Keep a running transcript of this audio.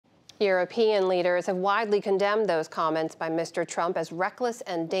European leaders have widely condemned those comments by Mr. Trump as reckless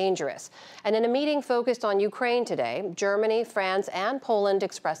and dangerous. And in a meeting focused on Ukraine today, Germany, France, and Poland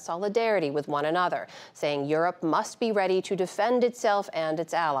expressed solidarity with one another, saying Europe must be ready to defend itself and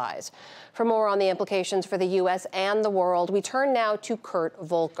its allies. For more on the implications for the U.S. and the world, we turn now to Kurt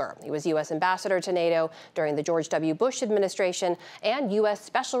Volker. He was U.S. ambassador to NATO during the George W. Bush administration and U.S.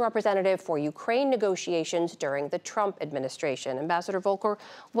 Special Representative for Ukraine negotiations during the Trump administration. Ambassador Volker,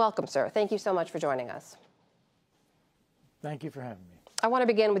 welcome, sir. Thank you so much for joining us. Thank you for having me. I want to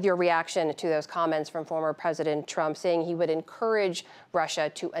begin with your reaction to those comments from former President Trump saying he would encourage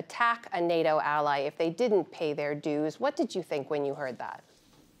Russia to attack a NATO ally if they didn't pay their dues. What did you think when you heard that?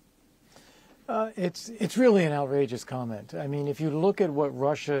 It's really an outrageous comment. I mean, if you look at what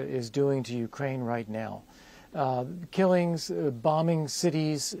Russia is doing to Ukraine right now, killings, bombing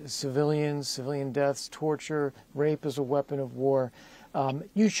cities, civilian deaths, torture, rape as a weapon of war,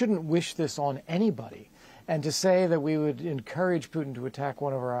 you shouldn't wish this on anybody. And to say that we would encourage Putin to attack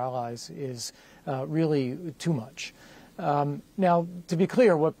one of our allies is really too much. Now, to be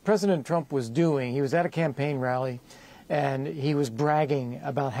clear, what President Trump was doing, he was at a campaign rally, and he was bragging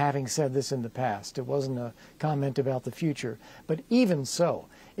about having said this in the past. It wasn't a comment about the future. But even so,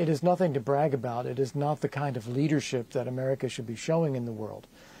 it is nothing to brag about. It is not the kind of leadership that America should be showing in the world.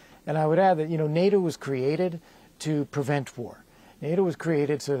 And I would add that, NATO was created to prevent war. NATO was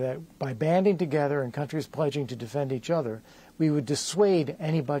created so that by banding together and countries pledging to defend each other, we would dissuade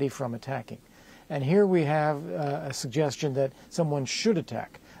anybody from attacking. And here we have a suggestion that someone should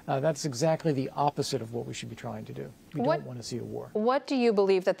attack. That's exactly the opposite of what we should be trying to do. We don't want to see a war. What do you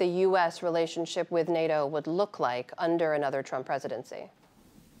believe that the U.S. relationship with NATO would look like under another Trump presidency?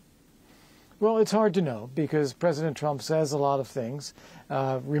 Well, it's hard to know because President Trump says a lot of things.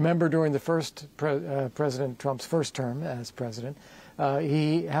 Remember, during the President Trump's first term as president,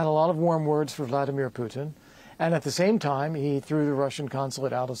 he had a lot of warm words for Vladimir Putin. And at the same time, he threw the Russian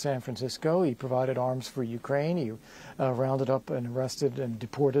consulate out of San Francisco. He provided arms for Ukraine. He rounded up and arrested and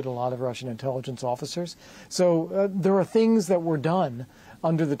deported a lot of Russian intelligence officers. So there are things that were done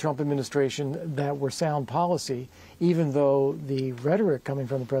under the Trump administration that were sound policy, even though the rhetoric coming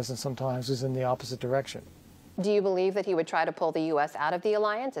from the president sometimes is in the opposite direction. Do you believe that he would try to pull the U.S. out of the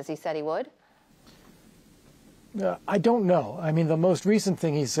alliance, as he said he would? I don't know. I mean, the most recent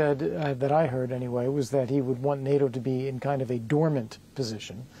thing he said, that I heard anyway, was that he would want NATO to be in kind of a dormant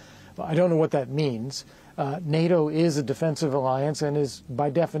position. I don't know what that means. NATO is a defensive alliance and is, by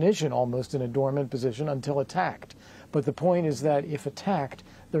definition, almost in a dormant position until attacked. But the point is that if attacked,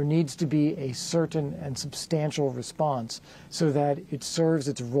 there needs to be a certain and substantial response so that it serves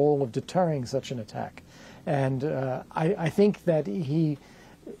its role of deterring such an attack. And I think that he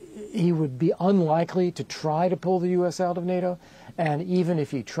would be unlikely to try to pull the U.S. out of NATO. And even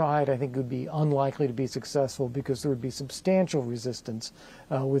if he tried, I think it would be unlikely to be successful because there would be substantial resistance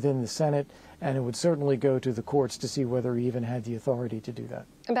within the Senate, and it would certainly go to the courts to see whether he even had the authority to do that.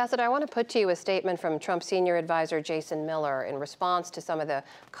 Ambassador, I want to put to you a statement from Trump senior advisor Jason Miller in response to some of the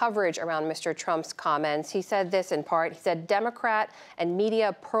coverage around Mr. Trump's comments. He said this in part. He said, Democrat and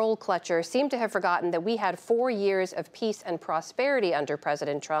media pearl clutchers seem to have forgotten that we had 4 years of peace and prosperity under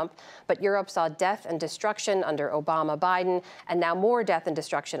President Trump, but Europe saw death and destruction under Obama-Biden, and now more death and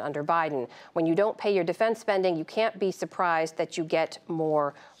destruction under Biden. When you don't pay your defense spending, you can't be surprised that you get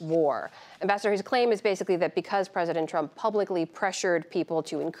more war. Ambassador, his claim is basically that because President Trump publicly pressured people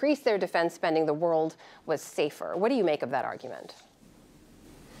to increase their defense spending, the world was safer. What do you make of that argument?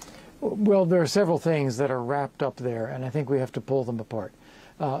 Well, there are several things that are wrapped up there, and I think we have to pull them apart.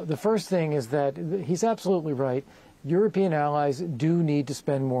 The first thing is that he's absolutely right. European allies do need to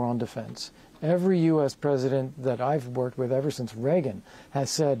spend more on defense. Every U.S. president that I've worked with ever since Reagan has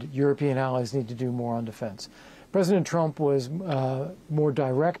said European allies need to do more on defense. President Trump was more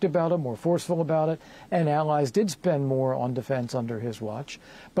direct about it, more forceful about it, and allies did spend more on defense under his watch.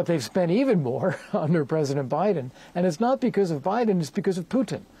 But they've spent even more under President Biden. And it's not because of Biden, it's because of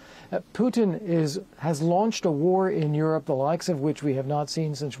Putin. Putin has launched a war in Europe, the likes of which we have not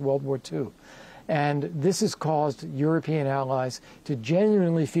seen since World War II. And this has caused European allies to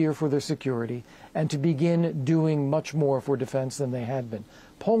genuinely fear for their security and to begin doing much more for defense than they had been.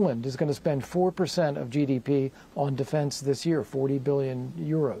 Poland is going to spend 4% of GDP on defense this year, 40 billion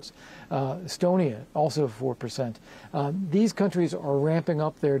euros. Estonia, also 4%. These countries are ramping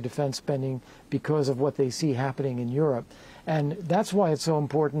up their defense spending because of what they see happening in Europe. And that's why it's so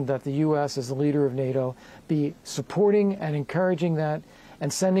important that the U.S., as the leader of NATO, be supporting and encouraging that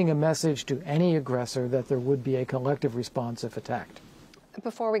and sending a message to any aggressor that there would be a collective response if attacked.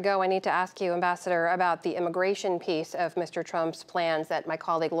 Before we go, I need to ask you, Ambassador, about the immigration piece of Mr. Trump's plans that my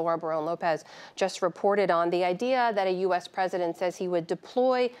colleague Laura Barón-Lopez just reported on. The idea that a U.S. president says he would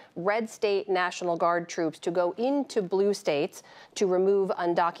deploy red state National Guard troops to go into blue states to remove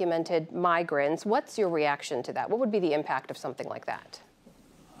undocumented migrants. What's your reaction to that? What would be the impact of something like that?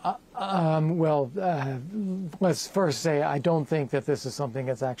 Let's first say I don't think that this is something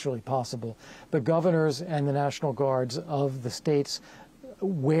that's actually possible. The governors and the National Guards of the states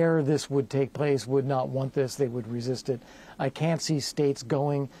where this would take place would not want this. They would resist it. I can't see states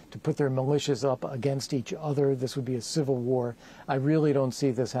going to put their militias up against each other. This would be a civil war. I really don't see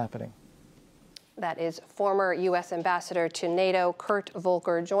this happening. That is former U.S. Ambassador to NATO, Kurt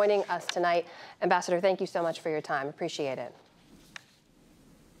Volker, joining us tonight. Ambassador, thank you so much for your time. Appreciate it.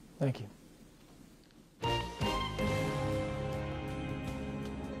 Thank you.